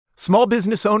Small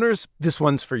business owners, this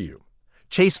one's for you.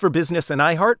 Chase for Business and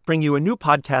iHeart bring you a new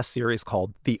podcast series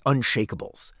called The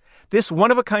Unshakables. This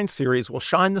one-of-a-kind series will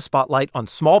shine the spotlight on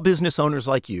small business owners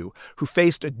like you who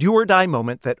faced a do-or-die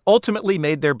moment that ultimately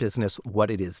made their business what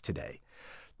it is today.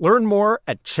 Learn more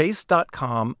at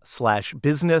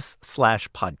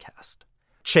chase.com/business/podcast.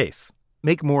 Chase,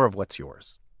 make more of what's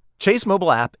yours. Chase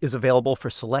mobile app is available for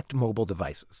select mobile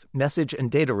devices. Message and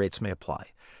data rates may apply.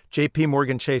 J.P.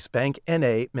 Morgan Chase Bank,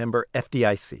 N.A., member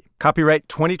FDIC. Copyright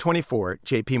 2024,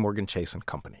 J.P. Morgan Chase &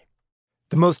 Company.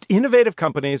 The most innovative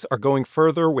companies are going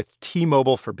further with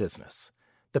T-Mobile for Business.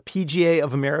 The PGA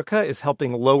of America is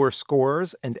helping lower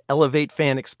scores and elevate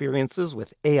fan experiences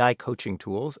with AI coaching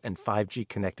tools and 5G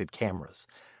connected cameras.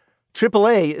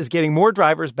 AAA is getting more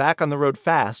drivers back on the road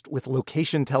fast with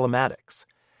location telematics.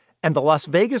 And the Las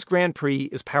Vegas Grand Prix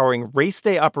is powering race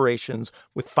day operations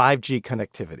with 5G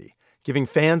connectivity, giving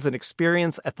fans an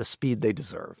experience at the speed they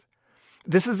deserve.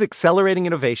 This is accelerating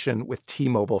innovation with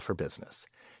T-Mobile for Business.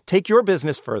 Take your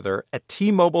business further at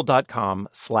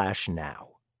T-Mobile.com/now.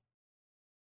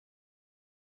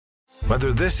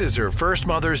 Whether this is her first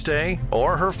Mother's Day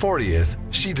or her 40th,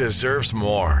 she deserves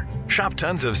more. Shop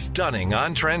tons of stunning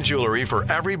on-trend jewelry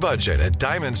for every budget at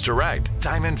Diamonds Direct.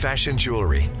 Diamond fashion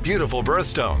jewelry, beautiful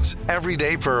birthstones,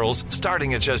 everyday pearls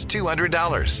starting at just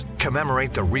 $200.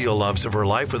 Commemorate the real loves of her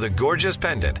life with a gorgeous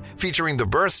pendant featuring the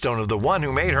birthstone of the one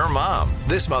who made her mom.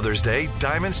 This Mother's Day,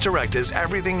 Diamonds Direct is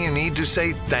everything you need to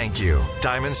say thank you.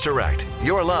 Diamonds Direct,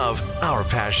 your love, our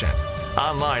passion.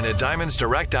 Online at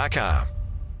diamondsdirect.com.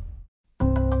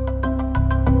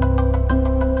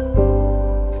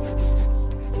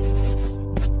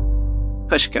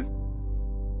 Pushkin.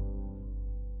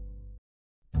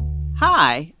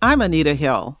 Hi, I'm Anita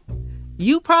Hill.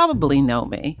 You probably know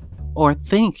me, or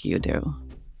think you do.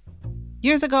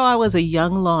 Years ago, I was a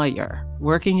young lawyer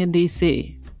working in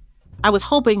D.C. I was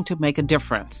hoping to make a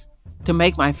difference, to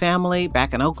make my family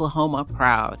back in Oklahoma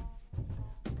proud.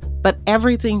 But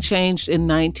everything changed in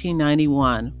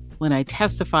 1991 when I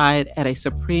testified at a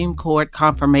Supreme Court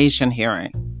confirmation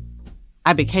hearing.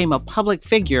 I became a public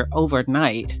figure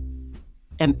overnight,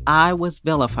 and I was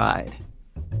vilified.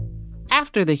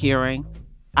 After the hearing,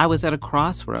 I was at a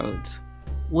crossroads.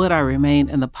 Would I remain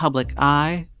in the public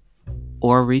eye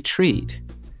or retreat?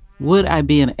 Would I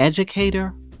be an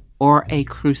educator or a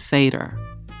crusader?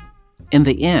 In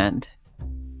the end,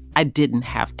 I didn't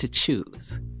have to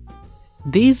choose.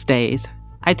 These days,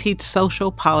 I teach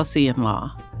social policy and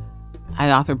law. I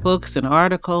author books and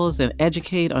articles and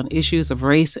educate on issues of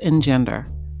race and gender.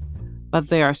 But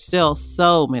there are still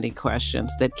so many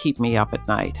questions that keep me up at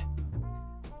night.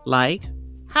 Like,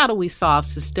 how do we solve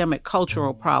systemic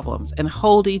cultural problems and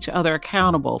hold each other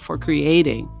accountable for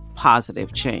creating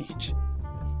positive change?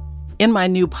 In my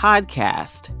new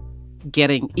podcast,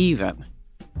 Getting Even,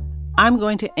 I'm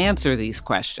going to answer these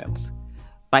questions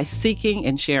by seeking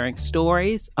and sharing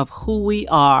stories of who we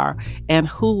are and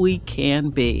who we can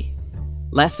be,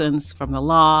 lessons from the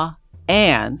law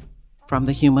and from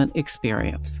the human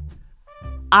experience.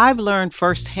 I've learned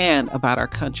firsthand about our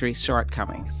country's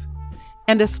shortcomings.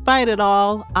 And despite it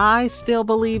all, I still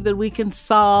believe that we can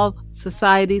solve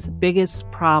society's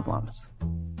biggest problems.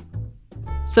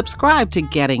 Subscribe to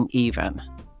Getting Even,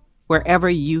 wherever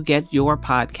you get your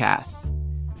podcasts.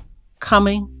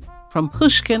 Coming from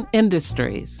Pushkin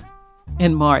Industries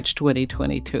in March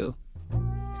 2022.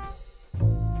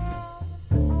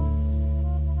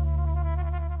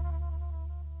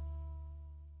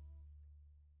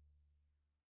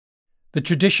 The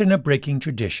tradition of breaking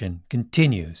tradition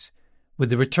continues with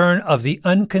the return of the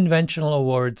Unconventional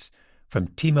Awards from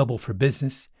T-Mobile for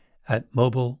Business at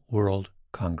Mobile World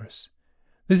Congress.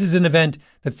 This is an event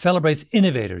that celebrates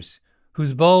innovators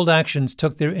whose bold actions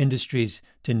took their industries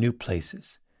to new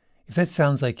places. If that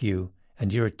sounds like you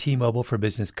and you're a T-Mobile for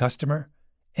Business customer,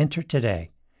 enter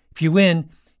today. If you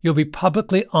win, you'll be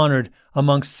publicly honored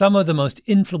amongst some of the most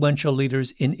influential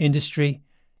leaders in industry,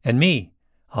 and me,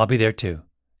 I'll be there too.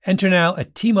 Enter now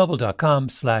at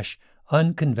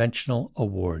T-Mobile.com/unconventional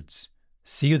awards.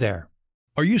 See you there.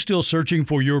 Are you still searching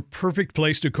for your perfect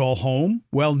place to call home?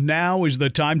 Well, now is the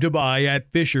time to buy at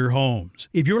Fisher Homes.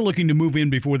 If you're looking to move in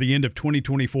before the end of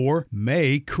 2024,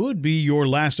 May could be your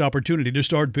last opportunity to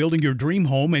start building your dream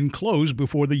home and close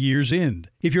before the year's end.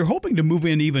 If you're hoping to move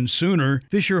in even sooner,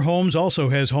 Fisher Homes also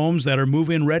has homes that are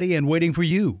move-in ready and waiting for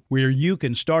you, where you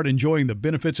can start enjoying the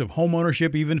benefits of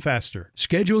homeownership even faster.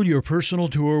 Schedule your personal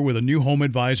tour with a new home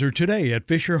advisor today at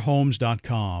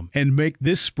FisherHomes.com and make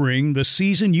this spring the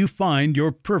season you find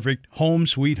your perfect home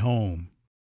sweet home.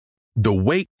 The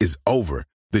wait is over.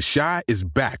 The Chi is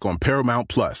back on Paramount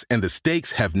Plus, and the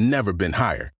stakes have never been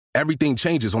higher. Everything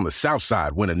changes on the South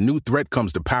Side when a new threat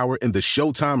comes to power in the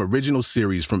Showtime original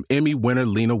series from Emmy winner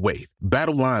Lena Waithe.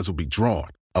 Battle lines will be drawn,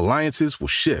 alliances will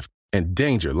shift, and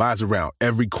danger lies around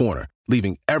every corner,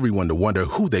 leaving everyone to wonder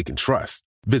who they can trust.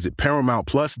 Visit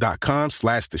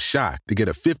ParamountPlus.com/The Chi to get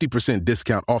a 50%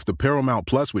 discount off the Paramount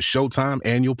Plus with Showtime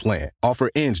annual plan. Offer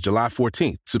ends July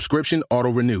 14th. Subscription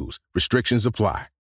auto-renews. Restrictions apply.